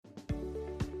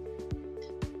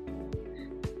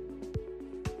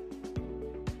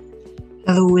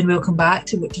Hello and welcome back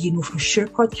to What Do You Know For Sure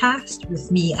podcast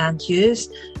with me, Anne Hughes.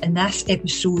 In this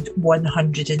episode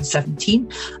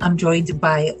 117, I'm joined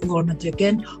by Lorna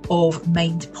Dugan of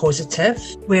Mind Positive,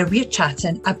 where we're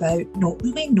chatting about not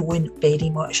really knowing very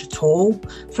much at all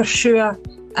for sure,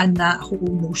 and that whole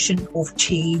notion of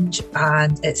change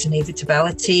and its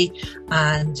inevitability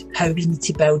and how we need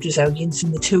to build resilience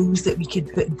and the tools that we can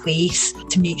put in place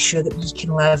to make sure that we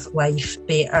can live life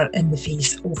better in the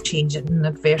face of change and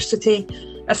adversity.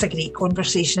 That's a great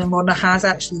conversation, and Lorna has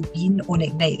actually been on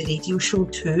Ignite the Radio show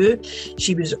too.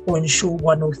 She was on show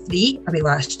 103 maybe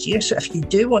last year, so if you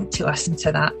do want to listen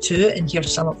to that too and hear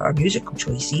some of our musical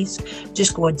choices,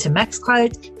 just go on to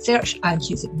Mixcloud, search Anne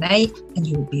Hughes Ignite, and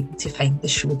you will be able to find the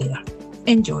show there.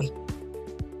 Enjoy.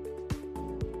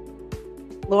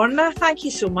 Lorna, thank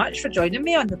you so much for joining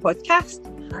me on the podcast.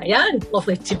 Hi Anne,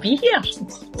 lovely to be here.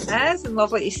 It is, and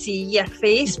lovely to see your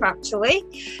face virtually.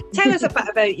 Tell us a bit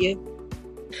about you.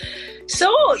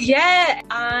 So,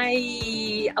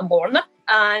 I am Lorna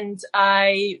and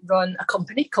I run a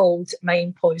company called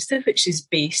Mind Positive, which is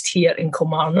based here in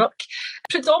Kilmarnock.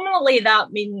 Predominantly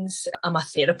that means I'm a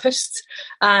therapist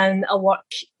and I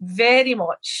work very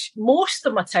much, most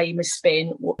of my time is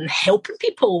spent on helping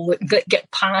people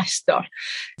get past their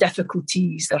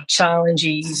difficulties, their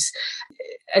challenges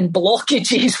and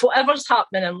blockages, whatever's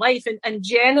happening in life. And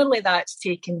generally that's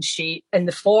taken shape in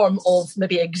the form of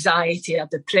maybe anxiety or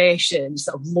depression,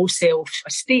 sort of low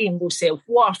self-esteem, low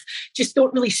self-worth, just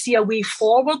don't really see a way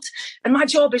forward. And my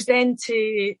job is then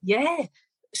to,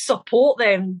 support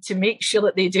them to make sure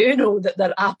that they do know that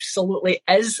there absolutely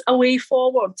is a way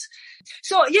forward.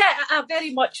 So, I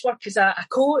very much work as a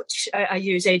coach. I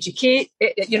use educate,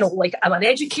 I'm an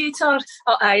educator.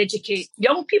 I educate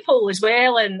young people as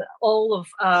well in all of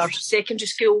our secondary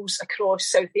schools across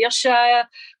South Ayrshire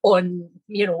on,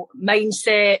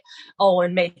 mindset,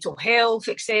 on mental health,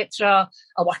 etc.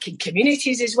 I work in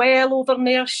communities as well over in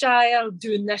Ayrshire,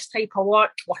 doing this type of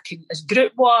work, working as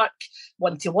group work,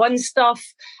 one-to-one stuff.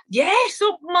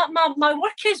 So my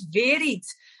work is varied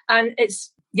and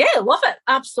it's, love it.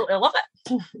 Absolutely love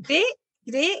it.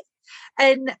 Great.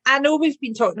 And I know we've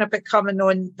been talking about coming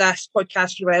on this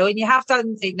podcast for a while, and you have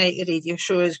done the Ignite the Radio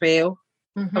show as well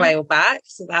a while back.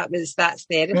 So that's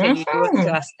there if you go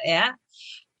to us there.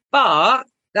 But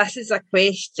this is a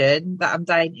question that I'm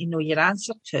dying to know your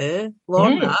answer to.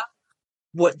 Lorna,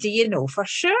 what do you know for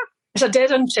sure? It's a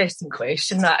dead interesting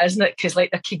question, that, isn't it? Because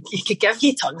you could give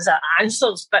you tons of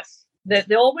answers, but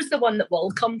the always the one that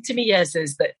will come to me is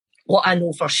that what I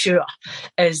know for sure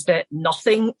is that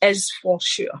nothing is for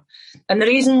sure. And the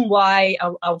reason why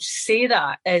I'll say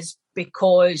that is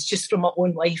because just from my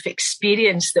own life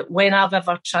experience, that when I've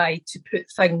ever tried to put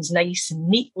things nice and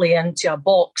neatly into a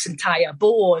box and tie a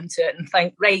bow onto it and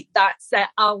think, right, that's it,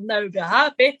 I'll now be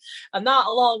happy and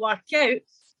that'll all work out,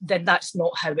 then that's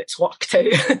not how it's worked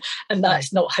out and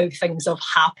that's not how things have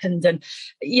happened. And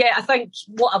I think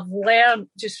what I've learned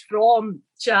just from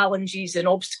challenges and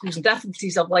obstacles and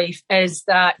difficulties of life is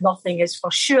that nothing is for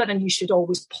sure, and you should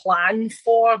always plan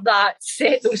for that,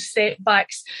 set those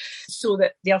setbacks so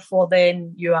that therefore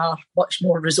then you are much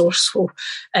more resourceful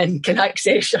and can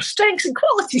access your strengths and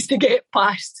qualities to get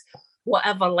past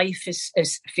whatever life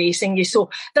is facing you.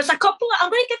 So there's a couple I'm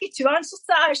going to give you two answers to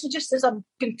that actually just as I'm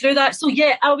going through that. So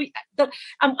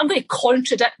I'm going to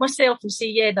contradict myself and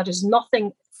say there is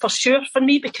nothing for sure for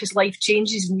me because life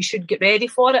changes and you should get ready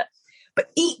for it.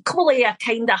 But equally I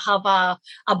kind of have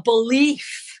a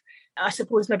belief, I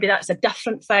suppose maybe that's a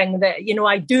different thing, that,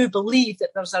 I do believe that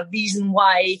there's a reason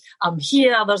why I'm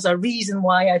here, there's a reason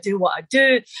why I do what I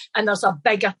do, and there's a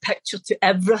bigger picture to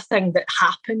everything that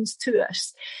happens to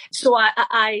us. So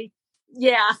I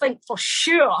think for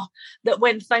sure that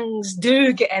when things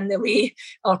do get in the way,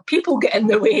 or people get in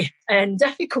the way, and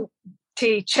difficult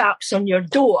chaps on your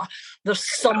door, there's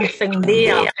something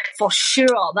there for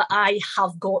sure that I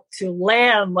have got to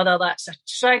learn, whether that's a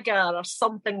trigger or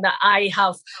something that I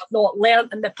have not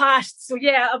learned in the past. So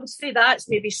I would say that's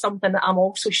maybe something that I'm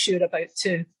also sure about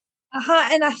too.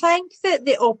 And I think that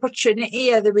the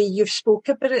opportunity, or the way you've spoke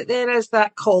about it there, is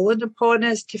that calling upon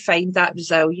us to find that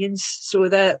resilience so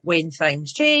that when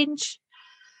things change,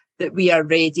 that we are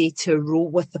ready to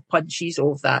roll with the punches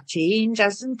of that change,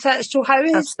 isn't it? So how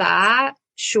has that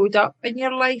showed up in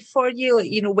your life for you?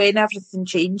 When everything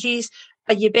changes,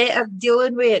 are you better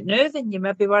dealing with it now than you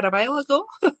maybe were a while ago?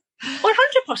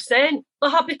 100%.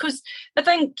 Because I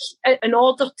think in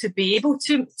order to be able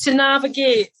to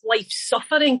navigate life's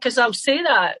suffering, because I'll say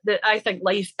that I think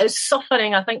life is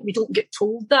suffering. I think we don't get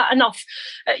told that enough.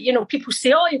 People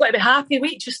say, oh, you've got to be happy.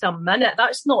 Wait just a minute.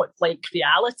 That's not like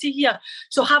reality here.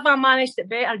 So have I managed it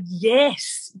better?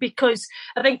 Yes, because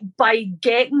I think by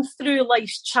getting through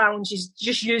life's challenges,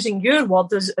 just using your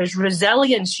word as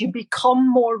resilience, you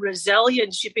become more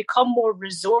resilient, you become more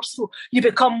resourceful, you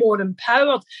become more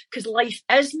empowered, because life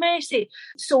is messy.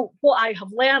 So what I have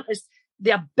learned is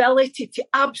the ability to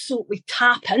absolutely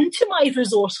tap into my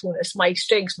resourcefulness, my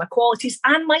strengths, my qualities,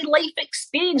 and my life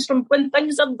experience from when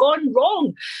things have gone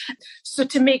wrong. So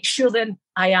to make sure then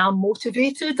I am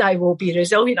motivated, I will be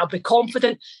resilient, I'll be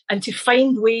confident, and to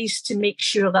find ways to make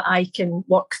sure that I can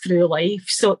work through life.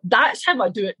 So that's how I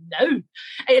do it now.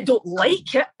 I don't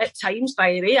like it at times,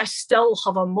 by the way. I still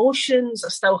have emotions, I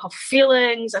still have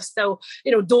feelings, I still,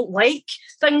 don't like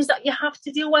things that you have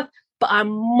to deal with. But I'm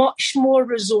much more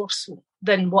resourceful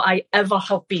than what I ever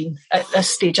have been at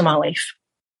this stage of my life.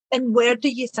 And where do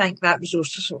you think that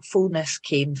resourcefulness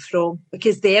came from?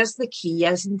 Because there's the key,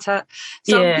 isn't it?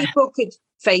 Some people could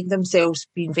find themselves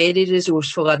being very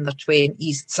resourceful in their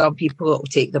 20s. Some people, it will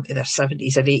take them to their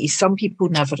 70s or 80s. Some people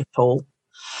never at all.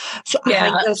 So I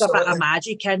think there's a bit of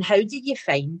magic in. How do you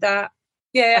find that?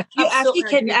 Yeah,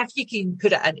 if you can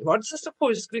put it into words, I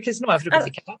suppose, because not everybody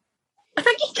can. I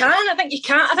think you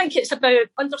can. I think it's about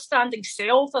understanding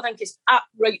self. I think it's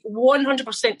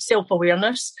 100%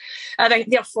 self-awareness. I think,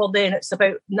 therefore, then it's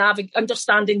about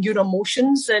understanding your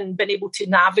emotions and being able to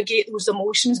navigate those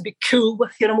emotions, be cool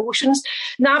with your emotions,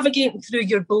 navigating through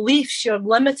your beliefs, your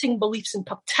limiting beliefs in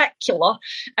particular,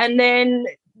 and then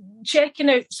checking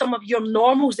out some of your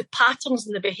normals, the patterns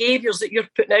and the behaviours that you're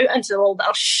putting out into the world that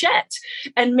are shit,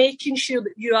 and making sure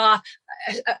that you are,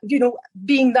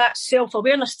 being that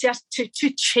self-awareness to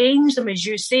change them, as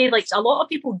you say. Like, a lot of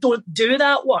people don't do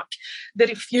that work. They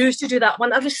refuse to do that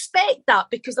one. I respect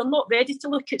that, because they're not ready to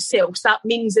look at selves. That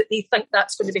means that they think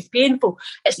that's going to be painful.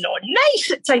 It's not nice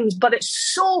at times, but it's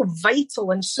so vital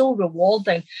and so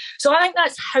rewarding. So I think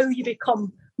that's how you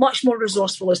become much more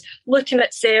resourceful, is looking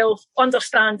at self,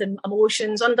 understanding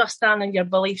emotions, understanding your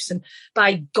beliefs, and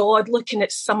by God, looking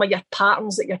at some of your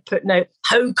patterns that you're putting out.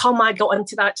 How come I got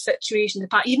into that situation?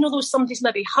 Even though somebody's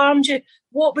maybe harmed you,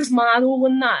 what was my role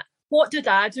in that? What did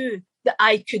I do that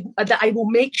I will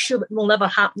make sure that will never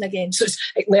happen again? So it's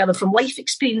like learning from life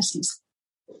experiences.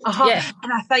 Yeah.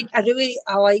 And I think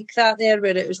I like that there,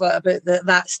 where it was like about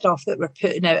that stuff that we're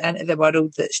putting out into the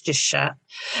world that's just shit.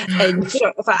 And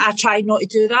sort of, I try not to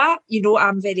do that.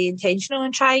 I'm very intentional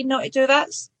in trying not to do that.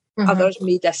 Mm-hmm. Others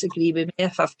may disagree with me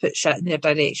if I've put shit in their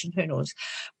direction, who knows.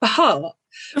 But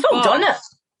we've all done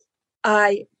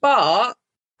it. But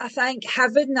I think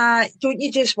having that, don't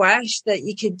you just wish that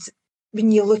you could,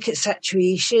 when you look at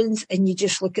situations and you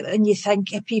just look at it and you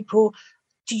think of people,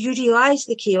 do you realise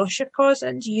the chaos you're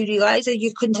causing? Do you realise that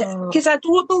you couldn't? Because I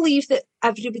don't believe that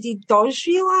everybody does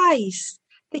realise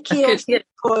the chaos you're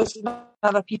causing in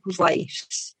other people's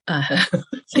lives.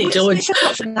 They don't.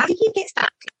 How do you get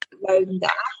started around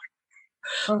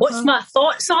that? What's my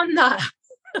thoughts on that?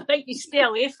 I think you stay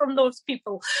away from those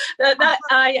people. That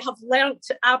I have learned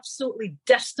to absolutely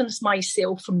distance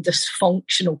myself from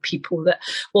dysfunctional people that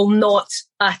will not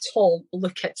at all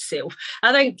look at self.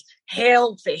 I think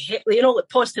healthy, like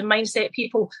positive mindset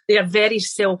people, they are very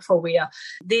self-aware.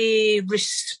 They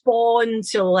respond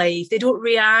to life. They don't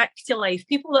react to life.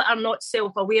 People that are not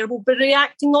self-aware will be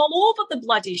reacting all over the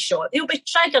bloody shop. They'll be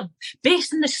triggered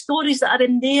based on the stories that are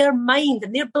in their mind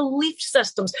and their belief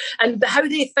systems and how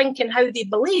they think and how they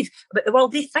believe about the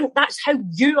world. They think that's how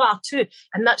you are too.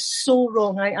 And that's so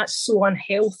wrong. I think that's so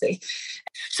unhealthy.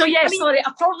 So sorry,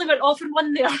 I probably went off on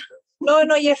one there.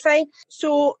 No, you're fine.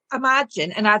 So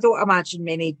imagine, and I don't imagine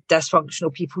many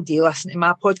dysfunctional people do listen to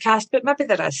my podcast, but maybe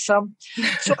there is some.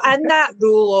 So in that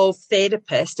role of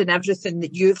therapist and everything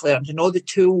that you've learned and all the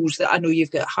tools that I know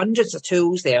you've got hundreds of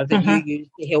tools there that you use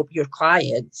to help your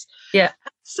clients. Yeah.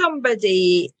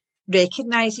 Somebody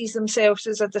recognises themselves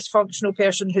as a dysfunctional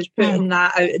person who's putting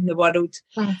that out in the world.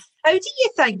 How do you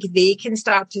think they can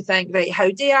start to think, right, how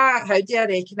do I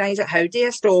recognise it? How do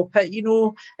I stop it? Have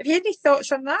you any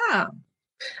thoughts on that?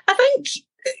 I think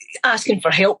asking for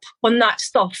help on that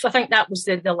stuff, I think that was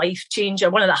the life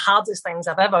changer. One of the hardest things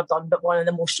I've ever done, but one of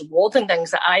the most rewarding things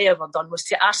that I ever done was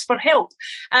to ask for help.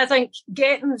 I think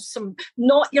getting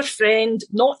not your friend,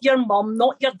 not your mum,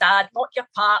 not your dad, not your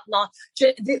partner,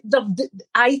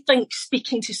 I think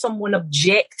speaking to someone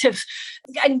objective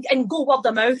and go word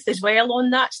of mouth as well on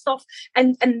that stuff,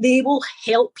 and they will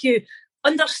help you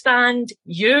understand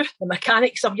you, the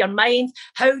mechanics of your mind,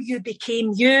 how you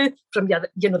became you from your,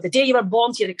 the day you were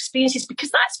born to your experiences,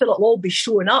 because that's where it'll all be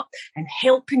showing up and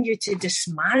helping you to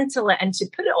dismantle it and to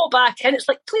put it all back in. It's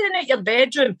like clearing out your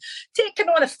bedroom, taking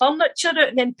all the furniture out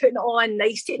and then putting it all in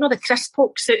nice, taking all the crisp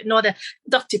hooks out and all the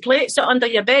dirty plates out under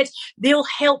your bed. They'll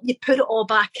help you put it all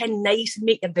back in nice and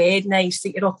make your bed nice, so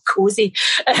you're all cosy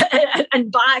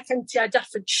and back into a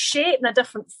different shape and a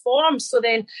different form. So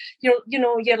then,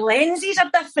 your lenses are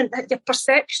different, your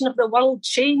perception of the world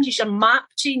changes, your map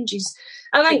changes.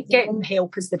 I think getting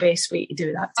help is the best way to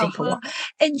do that type of work.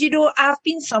 And I've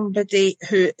been somebody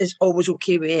who is always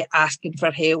okay with asking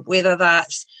for help, whether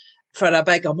that's for a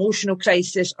big emotional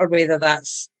crisis or whether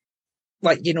that's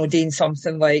like, doing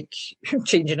something like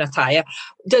changing a tyre.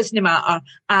 Doesn't matter.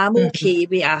 I'm okay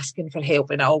with asking for help,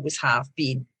 and I always have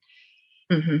been.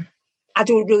 Mm-hmm. I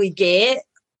don't really get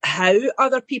how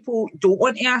other people don't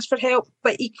want to ask for help,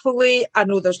 but equally, I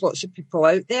know there's lots of people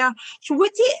out there. So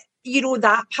what do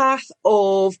that path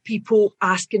of people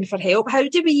asking for help, how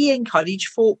do we encourage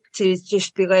folk to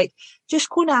just be like, just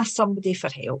go and ask somebody for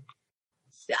help?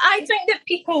 I think that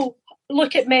people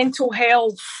look at mental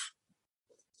health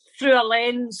through a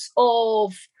lens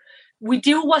of, we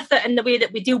deal with it in the way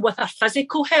that we deal with our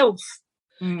physical health.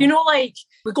 Like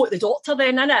we go to the doctor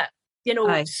then, innit?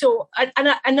 Aye. So, and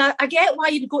I get why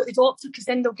you go to the doctor, because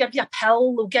then they'll give you a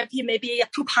pill, they'll give you maybe a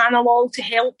propanolol to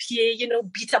help you,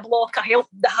 beta blocker, help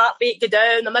the heart rate go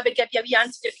down, or maybe give you a wee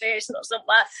antidepressant or something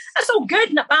like that. That's all good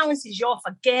and it balances you off,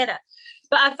 I get it.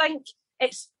 But I think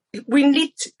it's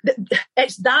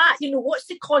that, what's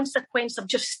the consequence of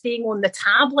just staying on the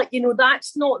tablet?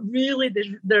 That's not really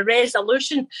the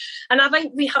resolution. And I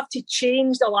think we have to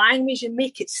change the language and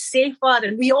make it safer.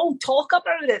 And we all talk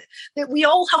about it, that we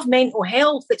all have mental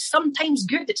health. It's sometimes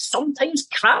good, it's sometimes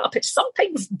crap, it's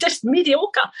sometimes just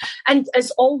mediocre. And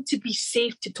it's all to be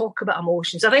safe to talk about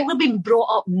emotions. I think we've been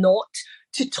brought up not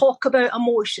to talk about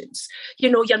emotions.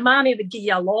 Your mammy would give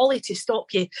you a lolly to stop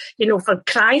you, from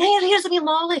crying. Hey, here's a wee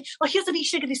lolly. Or here's a wee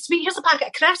sugary sweet. Here's a packet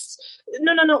of crisps.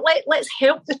 No. Let's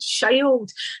help the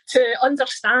child to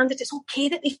understand that it's okay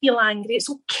that they feel angry. It's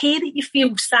okay that you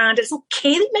feel sad. It's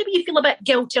okay that maybe you feel a bit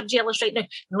guilty or jealous right now.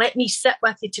 Let me sit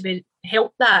with you to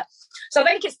help that. So I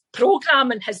think it's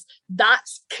programming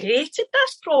that's created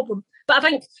this problem. But I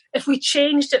think if we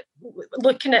changed it,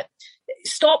 looking at,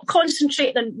 stop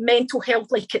concentrating on mental health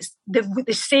like it's the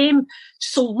same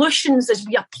solutions as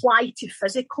we apply to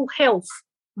physical health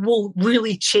will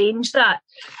really change that.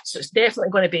 So it's definitely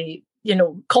going to be,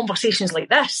 conversations like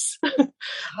this. And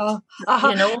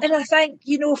I think,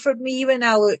 for me, when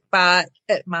I look back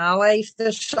at my life,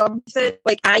 there's something,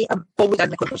 like I am always in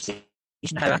the conversation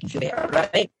how I can feel better,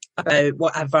 right? About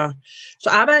whatever. So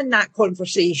I'm in that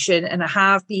conversation, and I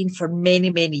have been for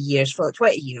many, many years, for like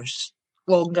 20 years.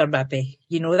 Longer maybe,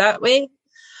 that way.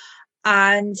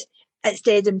 And it's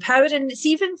dead empowering. It's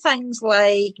even things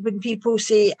like when people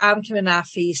say, I'm coming off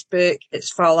Facebook,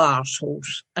 it's full of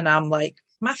arseholes. And I'm like,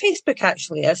 my Facebook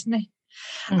actually isn't it?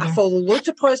 Mm-hmm. I follow loads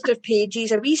of positive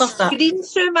pages. I screen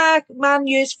through my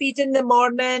news feed in the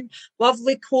morning,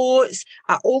 lovely quotes.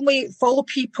 I only follow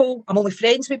people, I'm only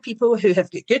friends with people who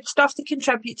have got good stuff to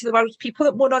contribute to the world. People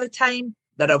that moan all the time,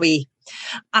 they're away.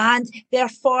 And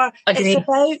therefore, It's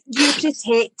about you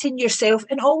protecting yourself.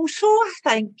 And also, I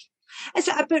think, it's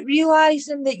about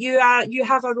realising that you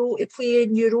have a role to play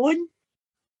in your own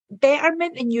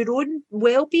betterment and your own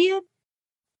well-being.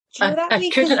 I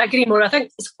couldn't agree more. I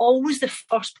think it's always the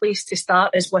first place to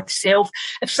start is with self.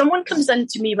 If someone comes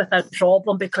into me with a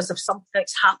problem because of something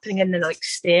that's happening in the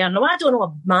external, I don't know,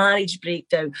 a marriage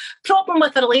breakdown, problem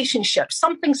with a relationship,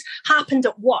 something's happened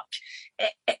at work,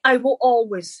 I will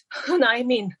always, and I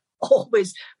mean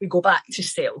always, we go back to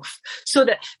self so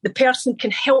that the person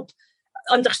can help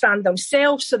understand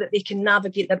themselves so that they can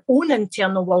navigate their own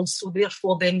internal world, so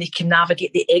therefore then they can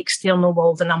navigate the external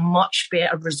world in a much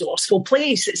better resourceful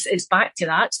place. It's back to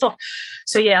that stuff.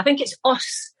 So yeah, I think it's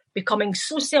us becoming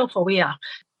so self-aware,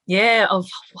 of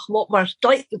what we're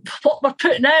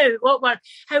putting out,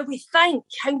 how we think,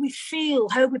 how we feel,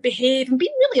 how we behave, and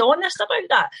being really honest about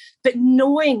that. But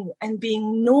knowing, and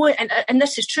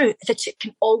this is true, that it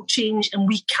can all change, and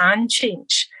we can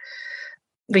change.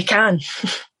 We can.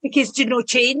 Because,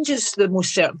 change is the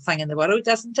most certain thing in the world,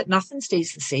 isn't it? Nothing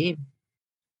stays the same.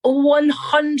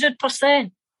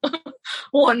 100%.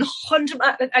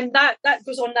 100%. And that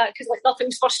goes on that, because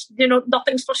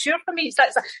nothing's for sure for me.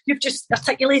 You've just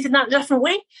articulated that in a different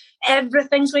way.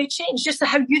 Everything's going to change. Just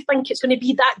how you think it's going to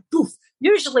be, that boof.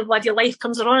 Usually, your life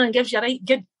comes around and gives you a right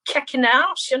good kicking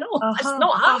arse, It's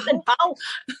not happening, pal.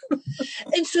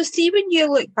 And so see, when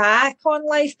you look back on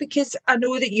life, because I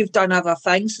know that you've done other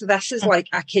things, so this is like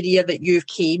a career that you've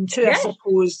came to, I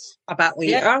suppose, a bit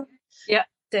later. Yeah,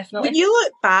 definitely. When you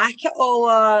look back at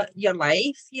all your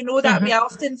life, that I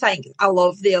often think, I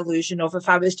love the illusion of if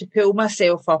I was to pull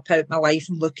myself up out my life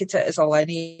and look at it as a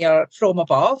linear from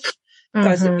above,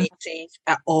 does it make sense?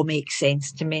 It all makes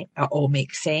sense to me. It all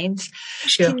makes sense.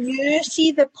 Sure. Can you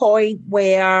see the point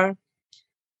where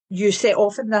you set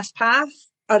off in this path?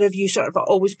 Or have you sort of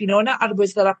always been on it? Or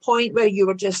was there a point where you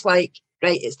were just like,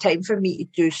 right, it's time for me to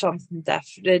do something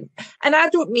different? And I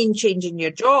don't mean changing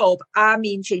your job. I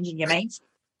mean changing your mindset.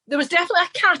 There was definitely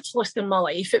a catalyst in my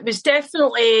life. It was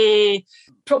definitely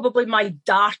probably my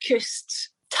darkest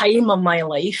time of my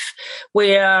life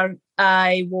where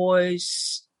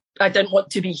I didn't want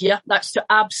to be here. That's the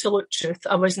absolute truth.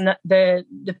 I was in the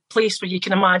place where you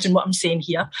can imagine what I'm saying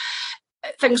here.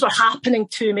 Things were happening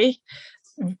to me.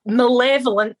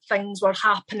 Malevolent things were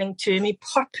happening to me.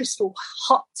 Purposeful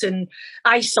hurt and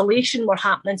isolation were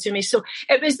happening to me. So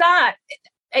it was that.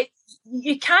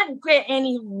 You can't get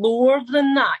any lower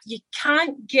than that. You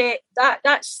can't get that.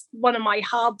 That's one of my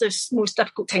hardest, most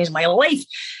difficult times of my life.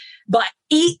 But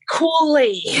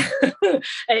equally,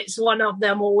 it's one of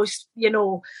the most,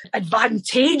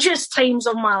 advantageous times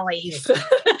of my life.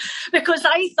 Because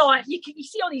I thought, you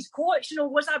see all these quotes,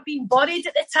 was I being buried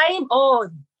at the time? Oh,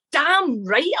 damn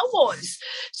right I was.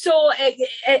 So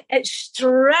it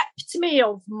stripped me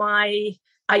of my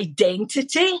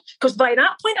identity, because by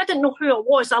that point I didn't know who I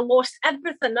was. I lost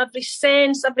everything, every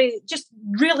sense, just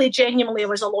really genuinely I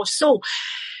was a lost soul.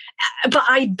 But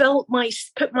I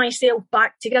put myself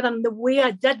back together, and the way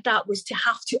I did that was to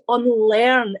have to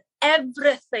unlearn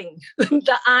everything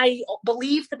that I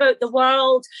believed about the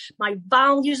world, my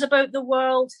values about the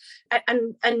world,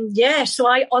 so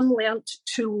I unlearned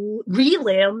to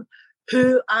relearn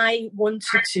who I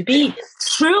wanted to be,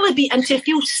 truly be, and to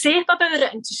feel safe about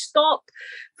it, and to stop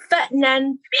fitting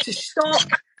in, to stop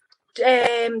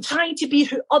trying to be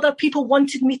who other people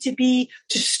wanted me to be,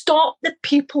 to stop the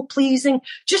people pleasing,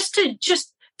 just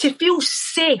to feel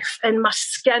safe in my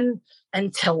skin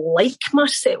and to like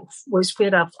myself was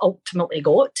where I've ultimately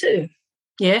got to.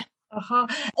 Yeah.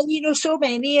 And so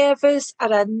many of us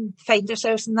find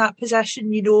ourselves in that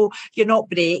position. You're not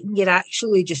breaking, you're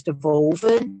actually just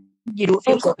evolving. You don't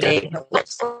feel like breaking, it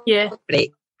looks like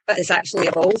break, but it's actually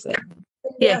evolving.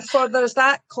 Yeah. Therefore, there's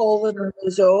that calling on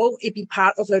us all to be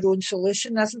part of our own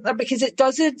solution, isn't there? Because it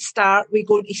doesn't start with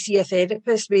going to see a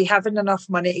therapist, with having enough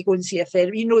money to go and see a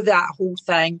therapist. That whole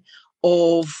thing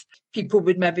of people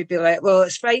would maybe be like, well,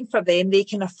 it's fine for them, they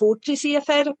can afford to see a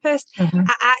therapist. It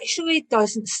actually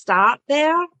doesn't start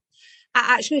there. It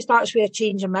actually starts with a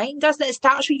change of mind, doesn't it? It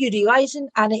starts with you realising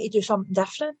I need to do something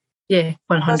different. Yeah,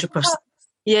 100%.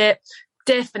 Yeah,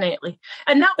 definitely.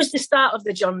 And that was the start of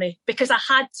the journey, because I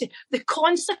had to, the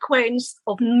consequence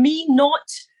of me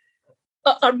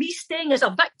me staying as a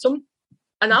victim,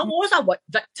 and I was a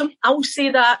victim, I will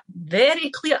say that very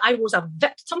clear, I was a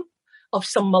victim of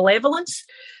some malevolence,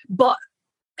 but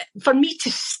for me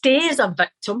to stay as a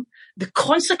victim, the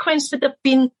consequence would have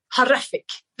been horrific.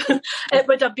 It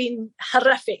would have been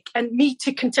horrific, and me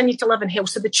to continue to live in hell.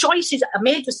 So the choices that I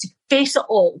made was to face it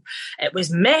all. It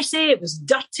was messy, it was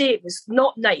dirty, it was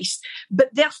not nice. But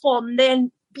therefore,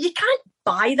 then you can't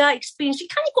buy that experience. You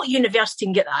can't go to university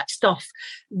and get that stuff.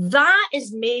 That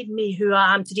has made me who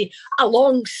I am today,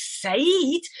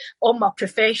 alongside all my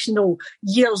professional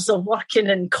years of working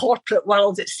in corporate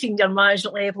world at senior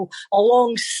management level,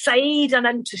 alongside an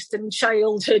interest in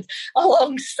childhood,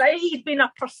 alongside being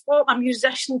a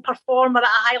musician, performer at a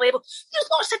high level. There's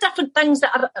lots of different things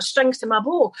that are strings to my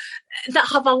bow that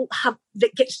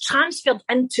that gets transferred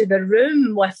into the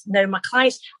room with now my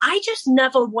clients. I just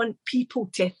never want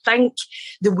people to think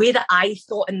the way that I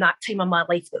thought in that time of my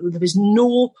life, that there was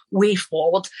no way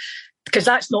forward, because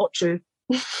that's not true.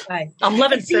 Right. I'm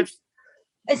living proof.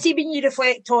 And see, when you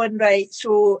reflect on, right,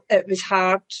 so it was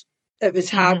hard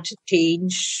to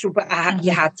change, so but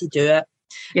you had to do it.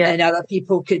 Yeah. And other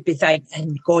people could be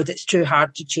thinking, God, it's too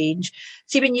hard to change.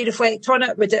 See, when you reflect on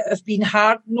it, would it have been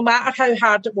hard, no matter how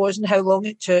hard it was and how long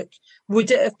it took, would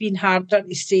it have been harder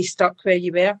to stay stuck where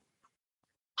you were?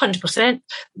 100%.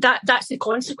 That's the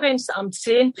consequence that I'm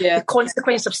saying. Yeah. The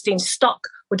consequence of staying stuck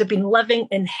would have been living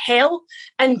in hell,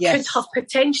 and could have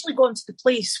potentially gone to the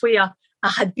place where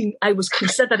I was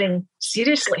considering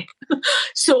seriously.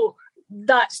 So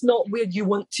that's not where you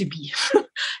want to be.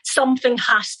 Something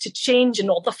has to change in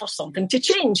order for something to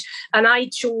change. And I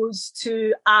chose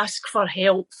to ask for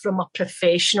help from a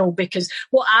professional, because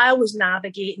what I was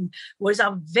navigating was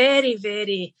a very,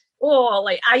 very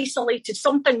like isolated,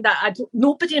 something that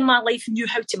nobody in my life knew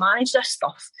how to manage this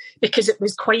stuff, because it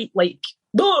was quite like,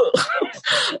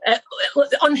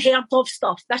 unheard of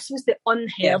stuff. This was the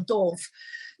unheard of.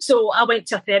 So I went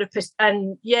to a therapist,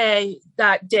 and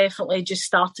that definitely just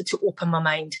started to open my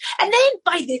mind. And then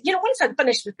once I'd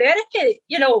finished with therapy,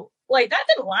 like that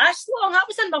didn't last long. That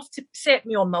was enough to set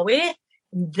me on my way.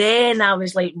 And then I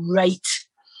was like, right.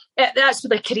 That's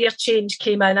where the career change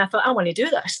came in. I thought, I want to do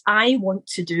this. I want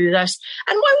to do this.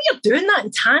 And while you're doing that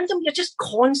in tandem, you're just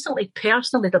constantly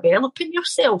personally developing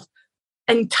yourself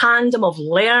in tandem of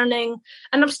learning.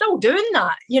 And I'm still doing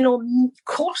that. Of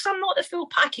course I'm not the full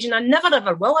package, and I never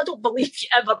ever will. I don't believe you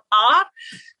ever are.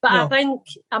 But no. I think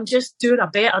I'm just doing a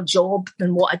better job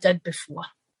than what I did before.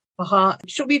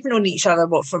 So we've known each other,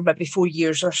 for maybe 4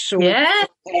 years or so. Yeah.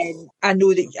 I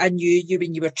know that I knew you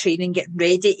when you were training, getting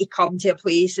ready to come to a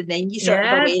place, and then you sort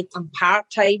of went, I'm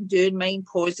part-time doing Mind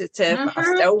Positive, but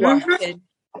I'm still working.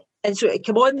 And so to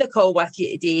come on the call with you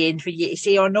today and for you to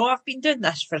say, oh no, I've been doing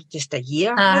this for just a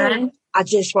year now. I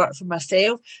just work for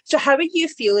myself. So how are you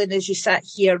feeling as you sit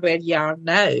here where you are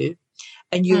now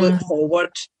and you look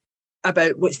forward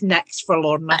about what's next for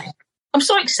Lorna? I'm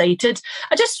so excited.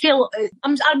 I just feel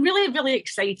I'm really, really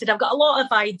excited. I've got a lot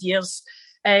of ideas.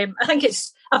 I think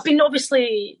I've been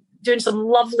obviously doing some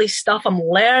lovely stuff. I'm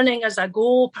learning as I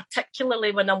go,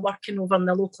 particularly when I'm working over in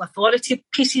the local authority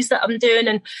pieces that I'm doing.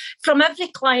 And from every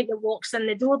client that walks in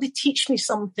the door, they teach me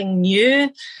something new.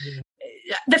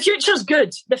 The future's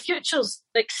good. The future's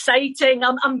exciting.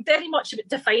 I'm very much about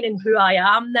defining who I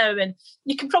am now. And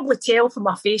you can probably tell from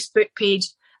my Facebook page,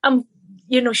 I'm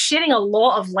sharing a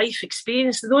lot of life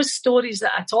experience. Those stories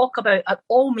that I talk about are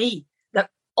all me. They're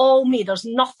all me. There's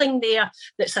nothing there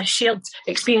that's a shared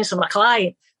experience with my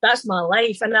client. That's my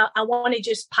life. And I want to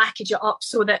just package it up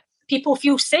so that people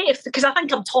feel safe, because I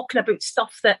think I'm talking about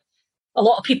stuff that a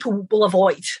lot of people will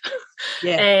avoid.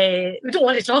 We don't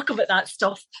want to talk about that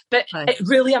stuff, but it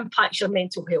really impacts your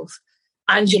mental health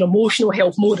and your emotional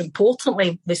health, more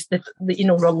importantly,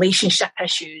 the relationship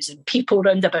issues and people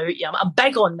round about you. I'm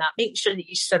big on that. Make sure that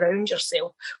you surround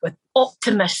yourself with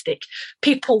optimistic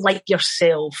people like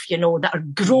yourself, that are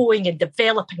growing and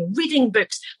developing, reading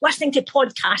books, listening to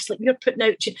podcasts like you're putting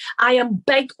out. I am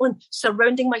big on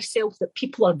surrounding myself that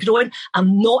people are growing.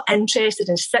 I'm not interested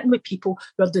in sitting with people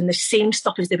who are doing the same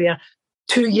stuff as they were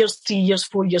 2 years, 3 years,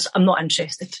 4 years. I'm not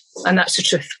interested. And that's the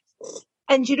truth.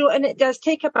 And, and it does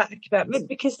take a bit of commitment,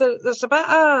 because there's a bit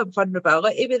of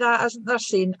vulnerability with that, isn't there?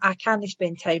 Saying, I can't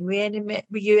spend time with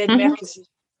you anymore, because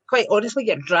quite honestly,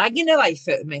 you're dragging the life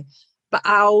out of me. But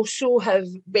I also have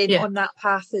been on that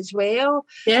path as well.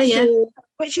 So,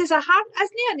 which is isn't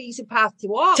it an easy path to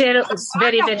walk? It's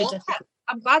very, very difficult.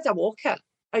 I'm glad I walk it.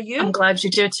 Are you? I'm glad you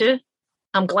do too.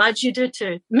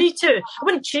 Me too. I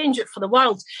wouldn't change it for the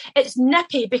world. It's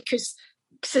nippy because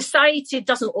society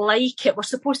doesn't like it. We're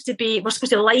supposed to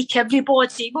like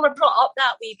everybody. We were brought up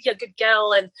that way, be a good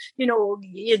girl, and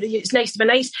it's nice to be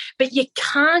nice. But you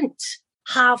can't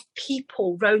have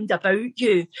people round about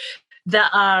you that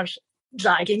are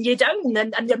dragging you down,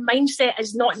 and their mindset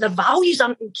is not, their values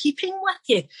aren't in keeping with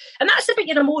you. And that's about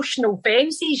your emotional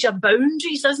fences, your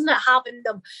boundaries, isn't it? Having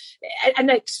them, and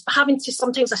it's having to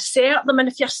sometimes assert them. And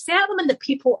if you assert them and the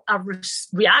people are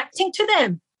reacting to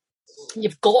them,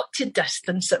 you've got to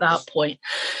distance at that point,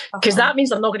 because that means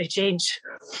they're not going to change.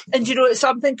 And it's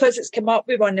something, because it's come up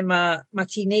with one of my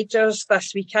teenagers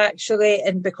this week actually,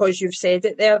 and because you've said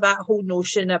it there, that whole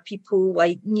notion of people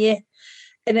liking you.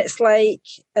 And it's like,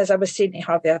 as I was saying to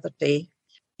her the other day,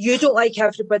 you don't like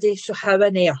everybody, so how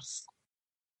on earth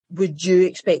would you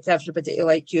expect everybody to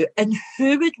like you? And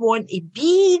who would want to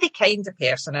be the kind of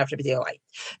person everybody liked?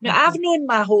 Now, I've known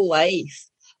my whole life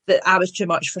that I was too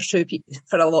much for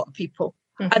a lot of people.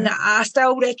 And I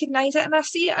still recognise it, and I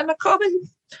see it on a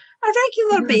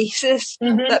regular basis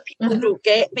that people don't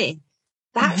get me.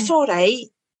 That's all right.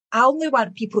 I only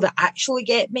want people that actually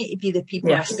get me to be the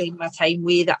people I spend my time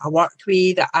with, that I work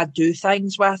with, that I do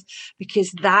things with, because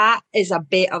that is a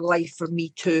better life for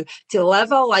me too. To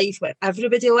live a life where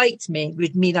everybody liked me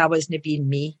would mean I wasn't being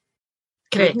me.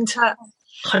 Correct.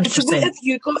 100%. So what have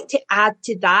you got to add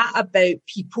to that about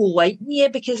people liking you?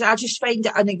 Because I just find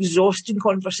it an exhausting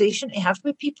conversation to have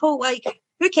with people. Like,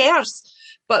 who cares?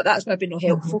 But that's maybe not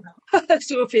helpful.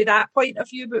 So from that point of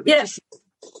view, but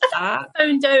I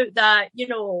found out that,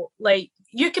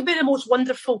 you could be the most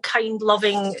wonderful, kind,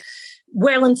 loving,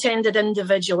 well-intended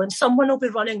individual, and someone will be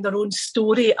running their own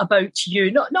story about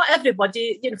you. Not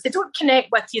everybody, if they don't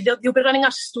connect with you, they'll be running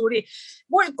a story.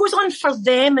 What goes on for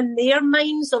them in their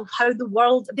minds of how the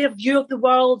world, their view of the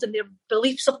world and their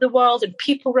beliefs of the world and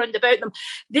people round about them,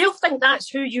 they'll think that's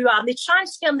who you are, and they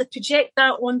transfer and they project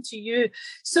that onto you.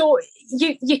 So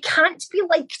you can't be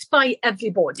liked by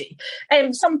everybody.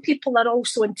 Some people are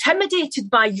also intimidated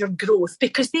by your growth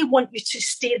because they want you to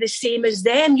stay the same as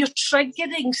them. You're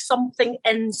triggering something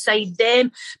inside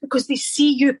them because they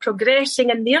see you progressing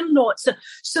and they're not.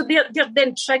 So they're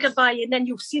then triggered by you, and then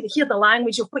you'll hear the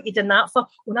language of what you done that for.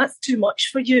 Well, that's too much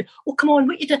for you. Oh, come on,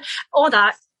 what you did? All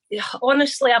that.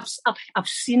 Honestly, I've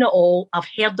seen it all. I've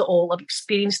heard it all. I've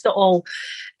experienced it all.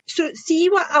 So see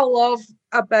what I love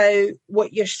about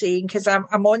what you're saying, because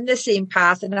I'm on the same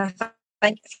path, and I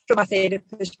think from a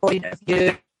therapist's point of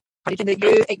view, that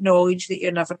you acknowledge that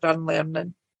you're never done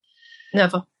learning.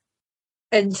 Never.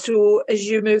 And so as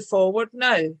you move forward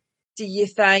now, do you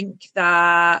think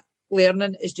that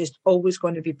learning is just always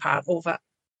going to be part of it?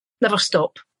 Never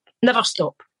stop. Never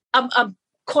stop.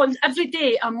 Every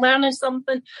day I'm learning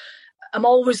something. I'm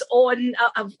always on.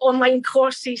 I've online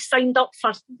courses, signed up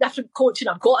for different coaching.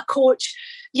 I've got a coach.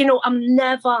 I'm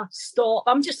never stop.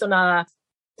 I'm just on a,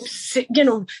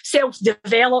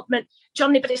 self-development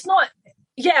journey. But it's not,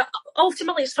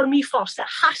 ultimately it's for me first. It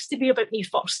has to be about me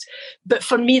first. But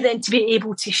for me then to be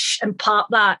able to impart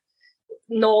that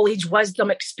knowledge, wisdom,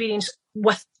 experience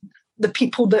with the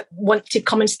people that want to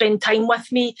come and spend time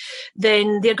with me,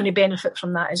 then they're going to benefit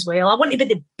from that as well. I want to be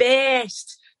the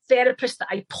best therapist that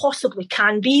I possibly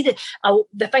can be. The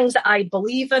things that I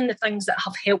believe in, the things that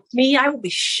have helped me, I will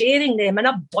be sharing them in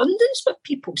abundance with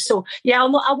people. So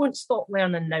I won't stop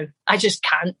learning now. I just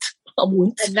can't. I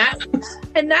won't.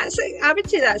 And that's I would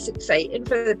say that's exciting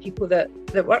for the people that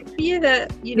work for you, that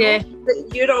that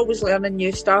you're always learning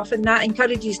new stuff, and that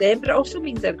encourages them, but it also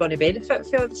means they're going to benefit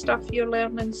from the stuff you're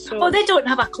learning. So they don't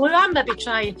have a clue. I'm maybe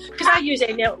trying, because I use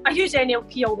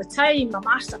NLP all the time. I'm a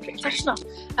master practitioner,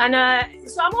 and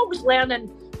so I'm always learning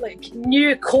like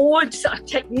new codes or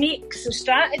techniques and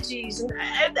strategies, and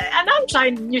I'm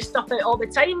trying new stuff out all the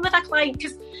time with a client,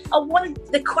 because I want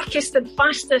the quickest and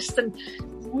fastest and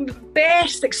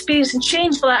best experience and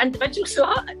change for that individual. So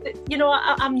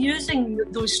I'm using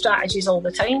those strategies all the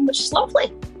time, which is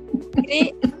lovely.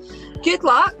 Great. Good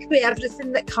luck with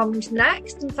everything that comes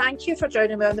next, and thank you for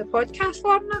joining me on the podcast,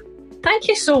 Lorna. Thank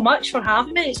you so much for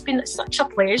having me. It's been such a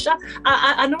pleasure.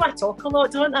 I know I talk a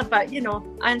lot, don't I? But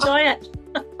I enjoy it.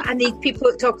 I need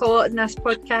people that talk a lot in this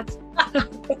podcast.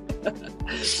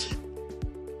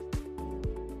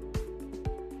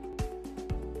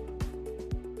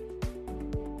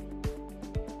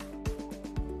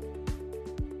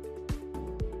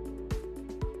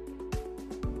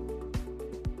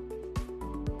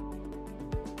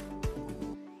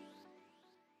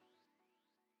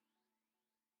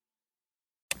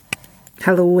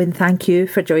 Hello, and thank you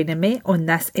for joining me on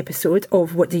this episode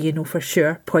of What Do You Know For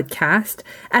Sure podcast.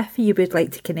 If you would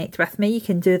like to connect with me, you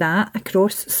can do that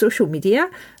across social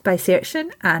media by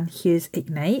searching Anne Hughes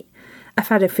Ignite. If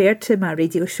I referred to my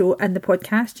radio show and the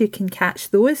podcast, you can catch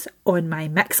those on my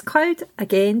Mixcloud.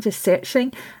 Again, just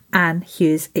searching Anne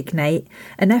Hughes Ignite.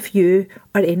 And if you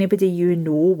or anybody you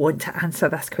know want to answer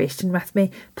this question with me,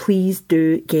 please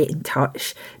do get in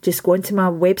touch. Just go onto my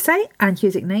website,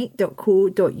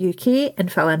 annehughesignite.co.uk,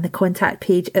 and fill in the contact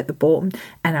page at the bottom,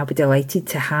 and I'll be delighted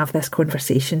to have this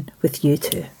conversation with you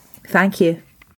too. Thank you.